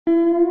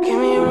Give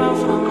me a run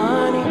for my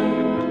money.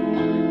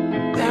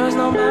 There is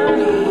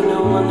nobody,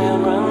 no one that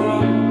run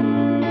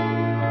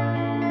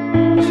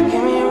me. So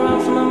give me a run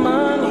for my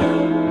money.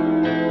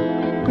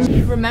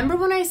 Remember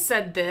when I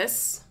said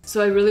this?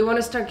 So I really want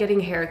to start getting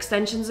hair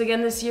extensions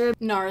again this year.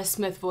 Nara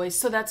Smith voice.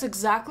 So that's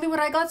exactly what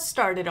I got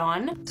started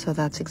on.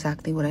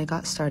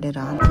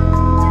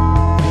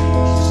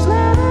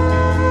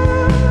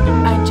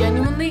 I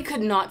genuinely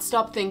could not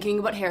stop thinking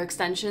about hair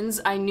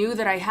extensions. I knew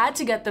that I had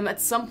to get them at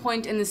some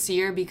point in this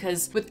year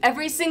because with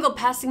every single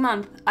passing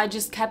month, I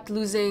just kept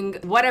losing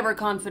whatever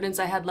confidence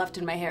I had left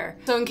in my hair.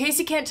 So in case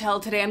you can't tell,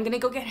 today I'm gonna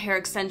go get hair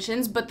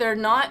extensions, but they're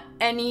not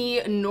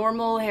any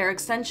normal hair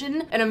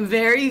extension. And I'm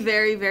very,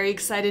 very, very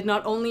excited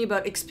not only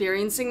about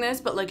experiencing this,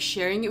 but like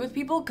sharing it with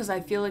people because I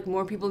feel like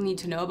more people need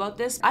to know about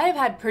this. I have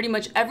had pretty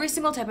much every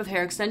single type of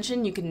hair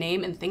extension you can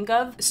name and think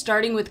of,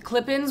 starting with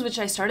clip-ins, which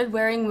I started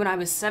wearing when I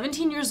was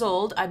 17 years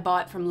old. I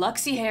bought from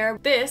𝘀cie here.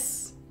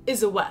 This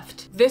is a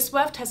weft. This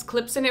weft has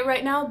clips in it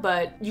right now,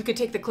 but you could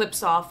take the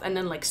clips off and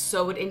then like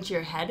sew it into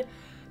your head.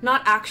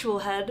 Not actual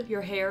head,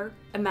 your hair.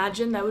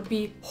 Imagine, that would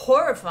be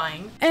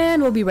horrifying.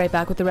 And we'll be right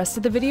back with the rest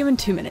of the video in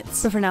 2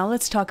 minutes. But for now,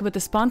 let's talk about the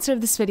sponsor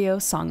of this video,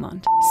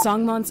 Songmont.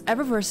 Songmont's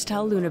ever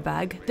versatile Luna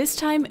bag, this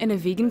time in a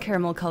vegan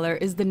caramel color,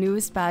 is the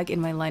newest bag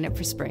in my lineup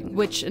for spring.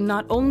 Which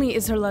not only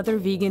is her leather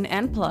vegan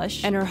and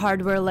plush, and her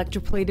hardware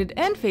electroplated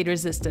and fade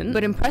resistant,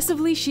 but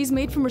impressively, she's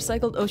made from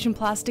recycled ocean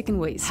plastic and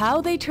waste. How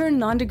they turn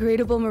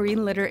non-degradable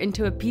marine litter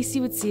into a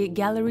𝘀cie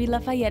Galerie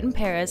Lafayette in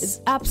Paris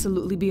is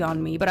absolutely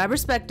beyond me, but I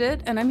respect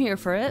it and I'm here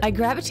for it. I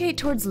gravitate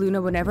towards Luna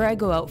whenever I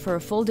go out for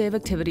a full day of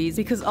activities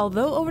because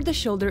although over the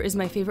shoulder is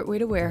my favorite way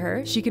to wear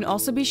her, she can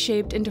also be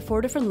shaped into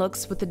 4 different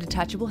looks with a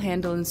detachable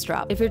handle and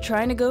strap. If you're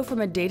trying to go from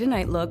a day to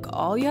night look,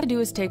 all you have to do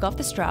is take off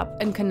the strap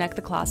and connect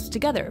the clasps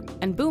together,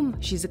 and boom,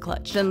 she's a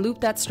clutch. Then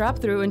loop that strap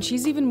through and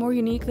she's even more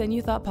unique than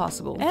you thought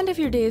possible. And if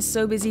your day is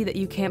so busy that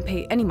you can't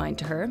pay any mind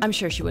to her, I'm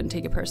sure she wouldn't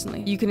take it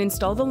personally. You can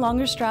install the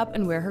longer strap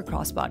and wear her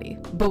crossbody.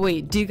 But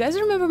wait, do you guys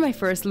remember my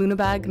first Luna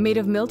bag? Made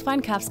of milled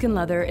fine calfskin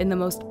leather in the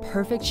most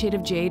perfect shade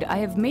of jade I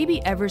have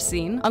maybe ever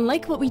seen. Unlike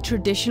what we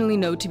traditionally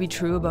know to be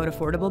true about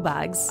affordable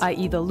bags,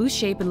 i.e. they'll lose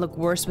shape and look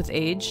worse with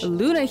age,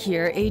 Luna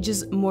here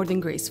ages more than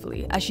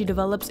gracefully as she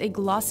develops a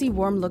glossy,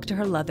 warm look to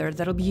her leather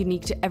that'll be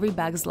unique to every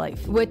bag's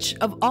life, which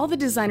of all the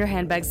designer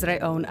handbags that I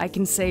own, I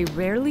can say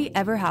rarely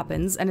ever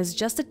happens and is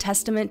just a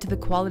testament to the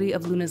quality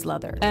of Luna's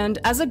leather. And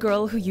as a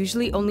girl who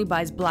usually only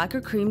buys black or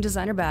cream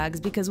designer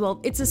bags because,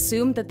 well, it's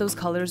assumed that those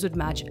colors would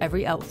match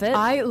every outfit,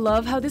 I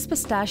love how this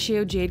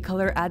pistachio jade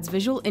color adds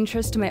visual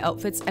interest to my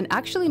outfits and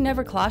actually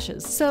never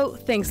clashes. So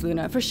thanks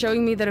Luna for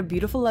showing me that a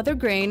beautiful leather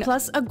grain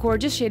plus a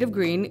gorgeous shade of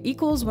green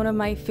equals one of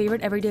my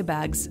favorite everyday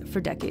bags for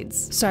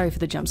decades. Sorry for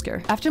the jump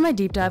scare. After my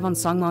deep dive on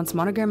Songmont's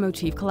monogram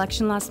motif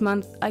collection last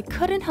month, I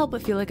couldn't help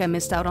but feel like I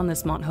missed out on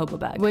this Mont hobo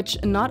bag,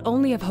 which not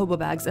only have hobo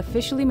bags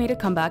officially made a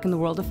comeback in the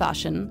world of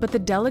fashion, but the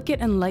delicate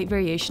and light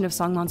variation of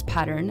Songmont's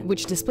pattern,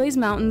 which displays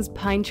mountains,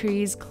 pine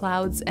trees,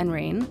 clouds, and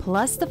rain,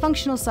 plus the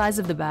functional size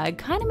of the bag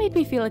kinda made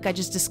me feel like I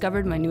just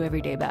discovered my new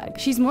everyday bag.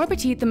 She's more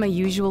petite than my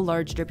usual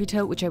large drippy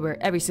tote, which I wear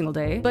every single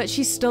day, but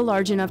she's still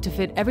large enough to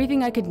fit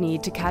everything I could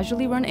need to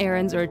casually run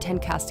errands or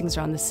attend castings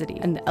around the city.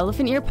 And the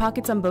elephant ear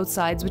pockets on both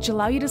sides, which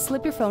allow you to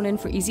slip your phone in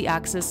for easy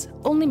access,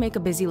 only make a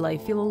busy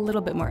life feel a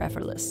little bit more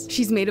effortless.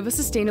 She's made of a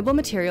sustainable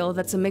material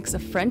that's a mix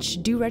of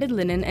French dew-retted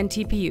linen and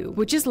TPU,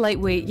 which is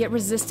lightweight yet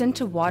resistant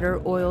to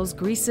water, oils,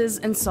 greases,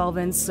 and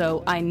solvents,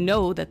 so I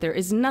know that there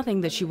is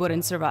nothing that she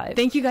wouldn't survive.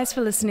 Thank you guys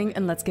for listening,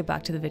 and let's get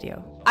back to the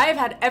video. I have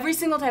had every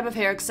single type of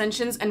hair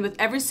extensions, and with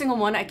every single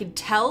one I could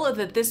tell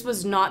that this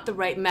was not the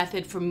right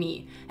method for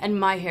me and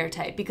my hair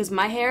type, because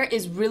my hair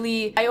is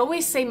really, I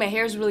always say my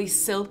hair is really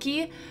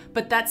silky,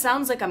 but that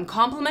sounds like I'm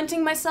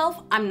complimenting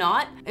myself. I'm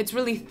not. It's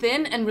really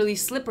thin and really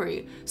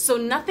slippery, so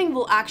nothing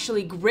will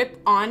actually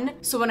grip on.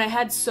 So when I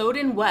had sewed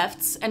in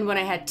wefts and when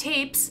I had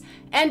tapes,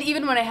 and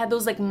even when I had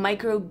those like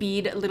micro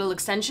bead little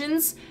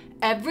extensions,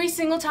 every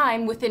single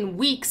time within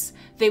weeks,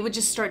 they would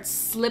just start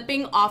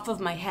slipping off of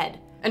my head.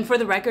 And for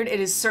the record, it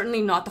is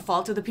certainly not the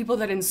fault of the people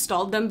that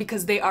installed them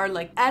because they are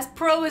like as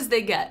pro as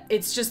they get.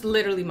 It's just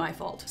literally my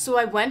fault. So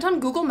I went on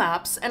Google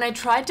Maps and I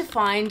tried to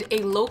find a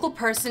local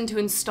person to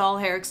install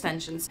hair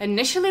extensions.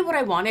 Initially what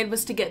I wanted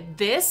was to get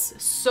this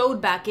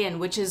sewed back in,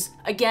 which is,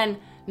 again,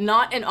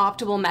 not an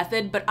optimal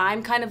method, but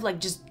I'm kind of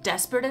like just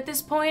desperate at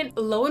this point.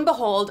 Lo and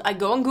behold, I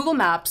go on Google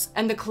Maps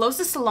and the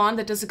closest salon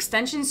that does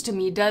extensions to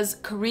me does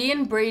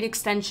Korean braid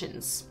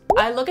extensions.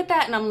 I look at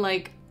that and I'm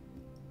like,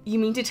 you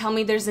mean to tell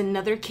me there's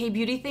another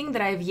K-beauty thing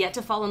that I have yet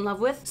to fall in love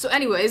with? So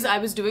anyways, I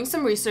was doing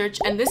some research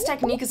and this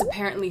technique is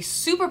apparently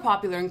super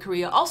popular in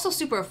Korea, also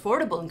super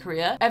affordable in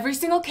Korea. Every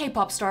single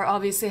K-pop star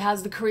obviously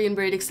has the Korean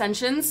braid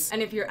extensions.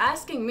 And if you're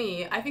asking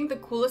me, I think the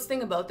coolest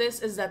thing about this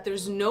is that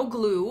there's no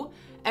glue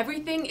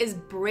Everything is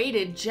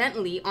braided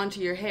gently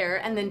onto your hair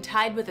and then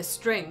tied with a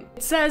string.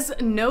 It says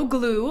no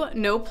glue,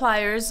 no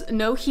pliers,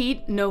 no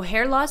heat, no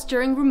hair loss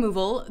during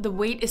removal. The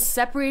weight is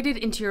separated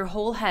into your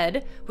whole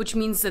head, which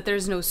means that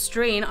there's no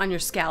strain on your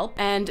scalp,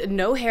 and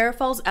no hair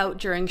falls out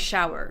during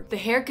shower. The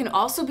hair can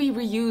also be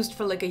reused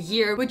for like a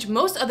year, which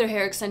most other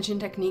hair extension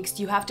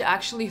techniques you have to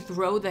actually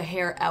throw the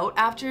hair out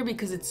after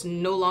because it's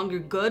no longer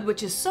good,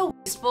 which is so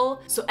wasteful.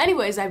 So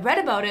anyways, I read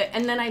about it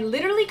and then I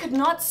literally could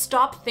not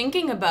stop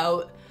thinking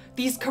about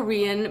these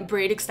Korean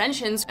braid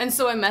extensions, and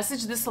so I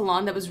messaged this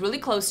salon that was really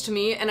close to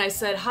me and I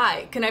said,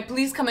 hi, can I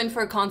please come in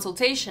for a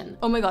consultation?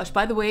 Oh my gosh,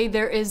 by the way,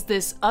 there is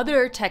this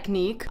other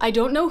technique. I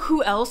don't know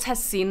who else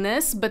has seen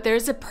this, but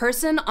there's a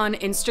person on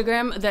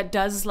Instagram that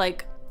does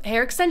like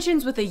hair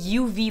extensions with a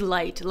UV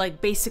light,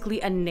 like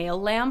basically a nail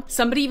lamp.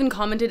 Somebody even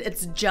commented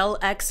it's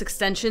𝘀cie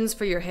extensions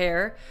for your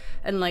hair,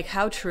 and like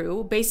how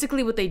true.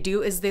 Basically what they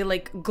do is they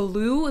like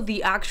glue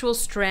the actual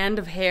strand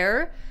of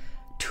hair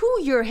to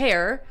your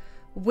hair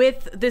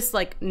with this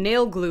like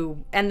nail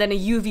glue and then a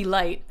UV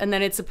light, and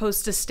then it's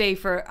supposed to stay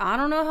for I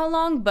don't know how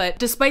long, but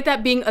despite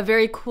that being a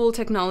very cool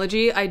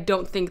technology, I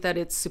don't think that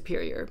it's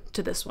superior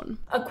to this one.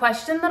 A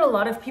question that a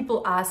lot of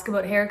people ask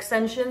about hair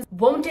extensions: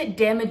 won't it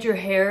damage your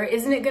hair?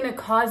 Isn't it gonna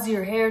cause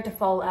your hair to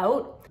fall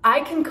out?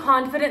 I can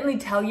confidently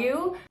tell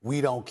you, we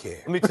don't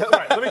care. Let me tell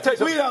you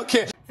something. We don't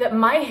care. That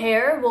my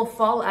hair will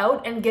fall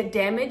out and get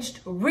damaged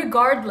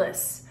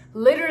regardless.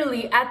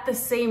 Literally at the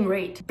same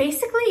rate.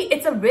 Basically,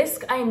 it's a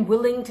risk I am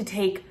willing to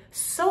take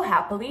so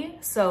happily,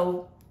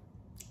 so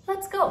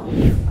let's go.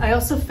 I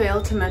also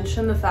failed to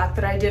mention the fact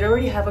that I did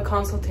already have a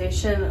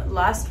consultation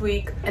last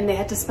week and they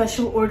had to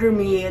special order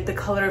me the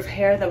color of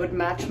hair that would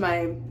match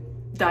my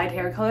dyed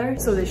hair color.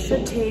 So this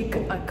should take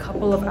a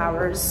couple of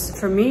hours.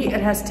 For me, it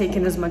has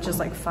taken as much as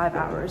like 5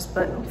 hours,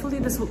 but hopefully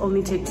this will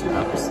only take 2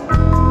 hours.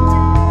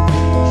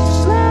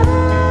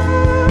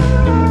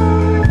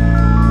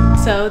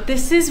 So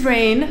this is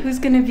Rain, who's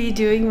gonna be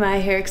doing my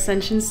hair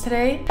extensions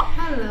today.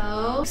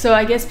 Hello. So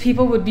I guess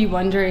people would be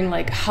wondering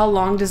like, how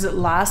long does it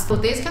last? So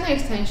this kind of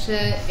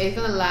extension is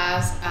gonna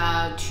last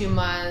 2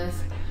 months,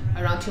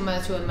 around 2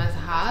 months to a month and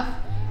a half.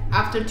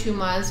 After 2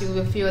 months, you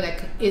will feel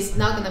like it's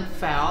not gonna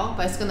fail,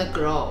 but it's gonna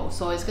grow.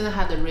 So it's gonna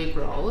have the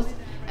regrowth,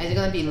 and it's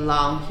gonna be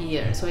long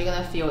here. So you're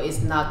gonna feel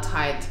it's not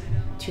tight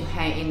to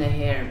hang in the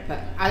hair. But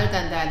other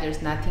than that,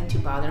 there's nothing to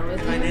bother with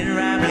it.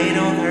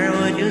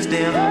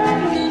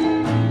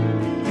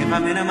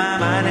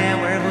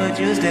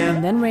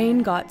 And then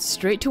Rain got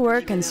straight to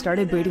work and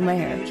started braiding my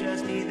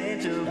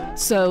hair.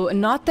 So,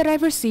 not that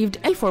I've received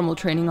any formal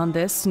training on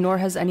this, nor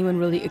has anyone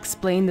really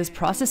explained this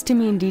process to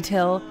me in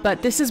detail,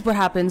 but this is what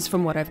happens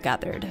from what I've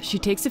gathered. She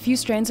takes a few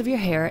strands of your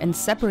hair and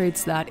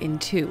separates that in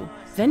two.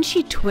 Then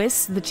she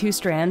twists the 2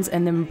 strands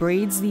and then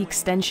braids the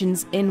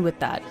extensions in with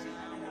that.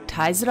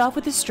 Ties it off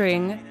with a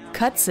string,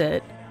 cuts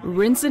it,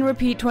 rinse and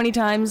repeat 20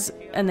 times,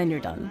 and then you're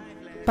done.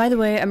 By the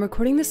way, I'm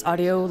recording this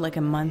audio like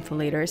a month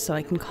later, so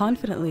I can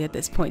confidently at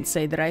this point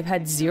say that I've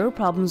had 0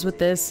 problems with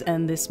this,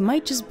 and this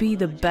might just be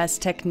the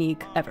best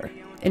technique ever,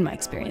 in my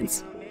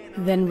experience.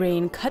 Then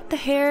Rain cut the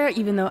hair,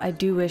 even though I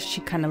do wish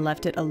she kind of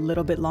left it a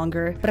little bit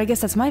longer, but I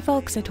guess that's my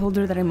fault because I told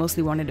her that I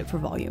mostly wanted it for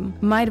volume.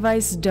 My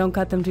advice, don't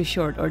cut them too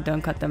short, or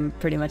don't cut them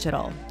pretty much at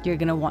all. You're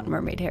gonna want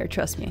mermaid hair,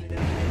 trust me.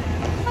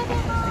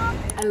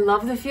 I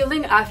love the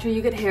feeling after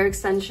you get hair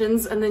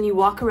extensions and then you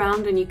walk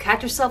around and you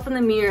catch yourself in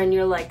the mirror and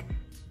you're like,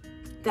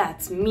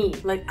 that's me,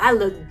 like I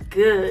look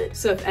good.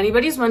 So if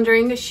anybody's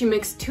wondering, she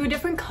mixed 2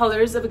 different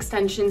colors of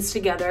extensions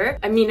together.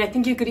 I mean, I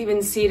think you could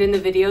even see it in the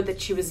video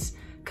that she was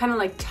kind of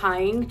like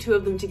tying 2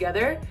 of them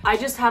together. I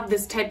just have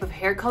this type of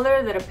hair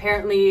color that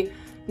apparently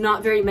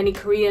not very many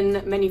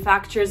Korean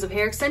manufacturers of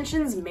hair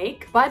extensions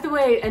make. By the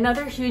way,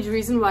 another huge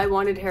reason why I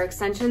wanted hair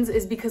extensions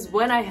is because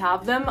when I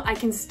have them, I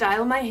can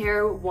style my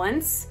hair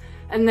once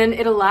and then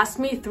it'll last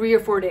me 3 or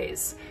 4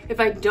 days. If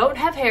I don't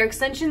have hair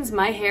extensions,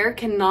 my hair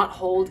cannot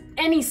hold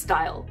any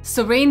style.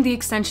 So Rain, the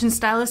extension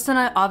stylist, and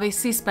I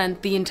obviously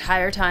spent the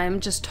entire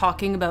time just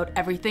talking about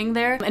everything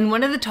there. And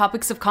one of the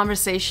topics of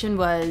conversation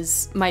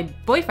was my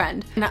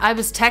boyfriend. And I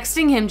was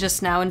texting him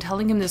just now and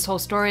telling him this whole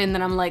story, and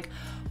then I'm like,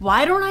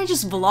 why don't I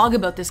just vlog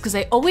about this? Because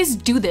I always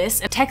do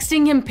this, and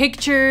texting him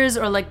pictures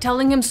or like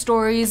telling him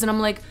stories, and I'm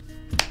like,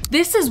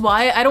 this is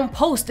why I don't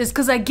post, is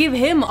because I give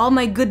him all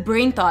my good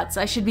brain thoughts.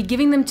 I should be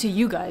giving them to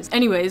you guys.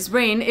 Anyways,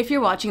 Rain, if you're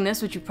watching this,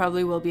 which you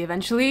probably will be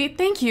eventually,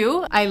 thank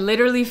you. I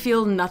literally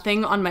feel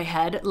nothing on my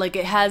head. Like,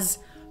 it has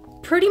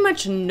pretty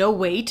much no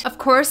weight. Of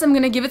course, I'm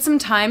gonna give it some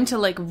time to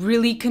like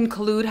really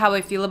conclude how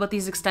I feel about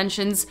these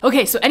extensions.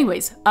 Okay, so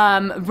anyways,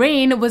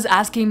 Rain was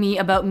asking me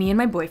about me and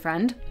my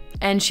boyfriend.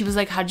 And she was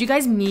like, how'd you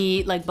guys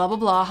meet? Like, blah, blah,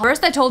 blah.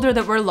 First, I told her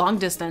that we're long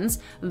distance.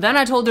 Then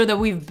I told her that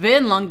we've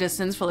been long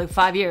distance for like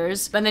 5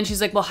 years. And then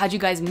she's like, well, how'd you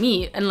guys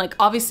meet? And like,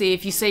 obviously,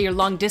 if you say you're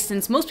long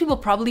distance, most people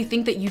probably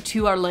think that you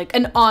two are like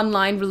an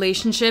online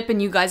relationship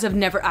and you guys have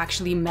never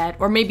actually met.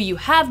 Or maybe you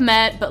have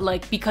met, but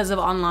like because of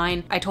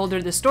online. I told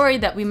her the story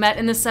that we met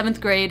in the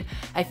 7th grade.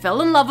 I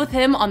fell in love with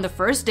him on the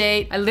first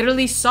date. I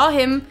literally saw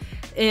him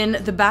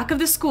in the back of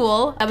the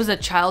school. I was a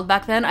child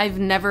back then. I've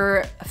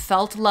never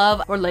felt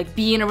love or like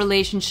be in a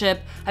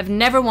relationship. I've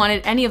never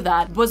wanted any of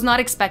that. Was not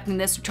expecting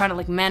this, trying to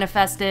like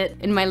manifest it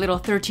in my little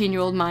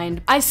 13-year-old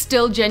mind. I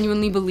still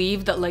genuinely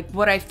believe that like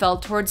what I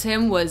felt towards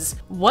him was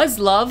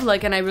love,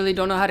 like, and I really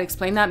don't know how to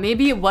explain that.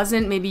 Maybe it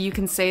wasn't, maybe you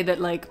can say that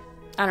like,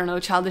 I don't know,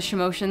 childish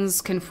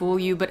emotions can fool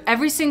you, but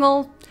every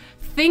single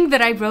thing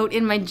that I wrote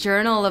in my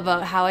journal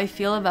about how I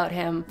feel about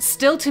him,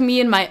 still to me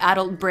in my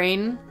adult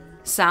brain,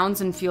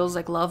 sounds and feels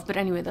like love. But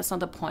anyway, that's not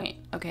the point,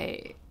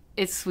 okay?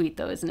 It's sweet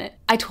though, isn't it?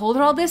 I told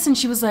her all this and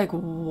she was like,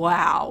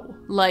 wow.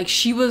 Like,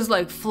 she was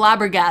like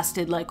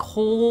flabbergasted, like,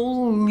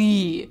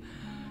 holy,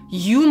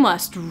 you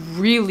must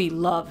really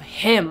love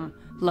him.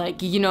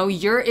 Like, you know,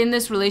 you're in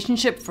this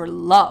relationship for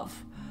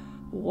love.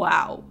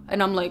 Wow.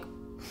 And I'm like,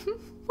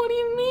 what do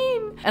you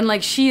mean? And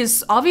like, she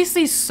is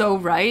obviously so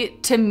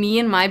right. To me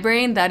in my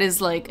brain, that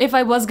is like, if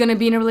I was gonna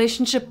be in a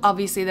relationship,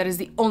 obviously that is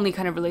the only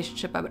kind of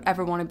relationship I would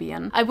ever want to be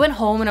in. I went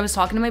home and I was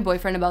talking to my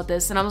boyfriend about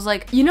this and I was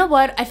like, you know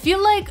what? I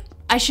feel like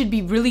I should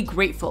be really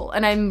grateful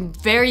and I'm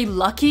very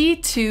lucky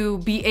to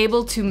be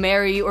able to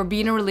marry or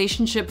be in a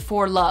relationship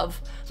for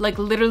love. Like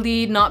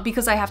literally, not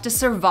because I have to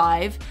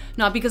survive,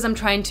 not because I'm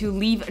trying to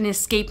leave and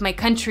escape my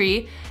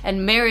country,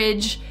 and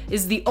marriage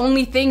is the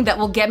only thing that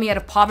will get me out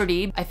of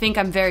poverty. I think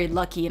I'm very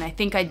lucky and I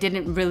think I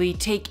didn't really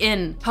take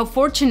in how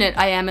fortunate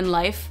I am in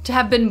life to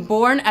have been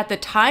born at the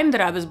time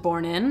that I was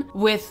born in,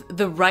 with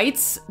the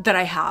rights that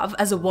I have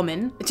as a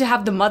woman, to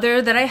have the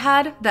mother that I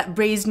had that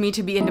raised me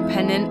to be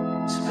independent.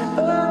 Spend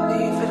all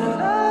day feeling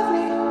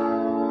lovely,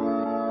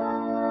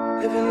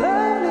 living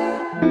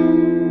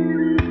lovely.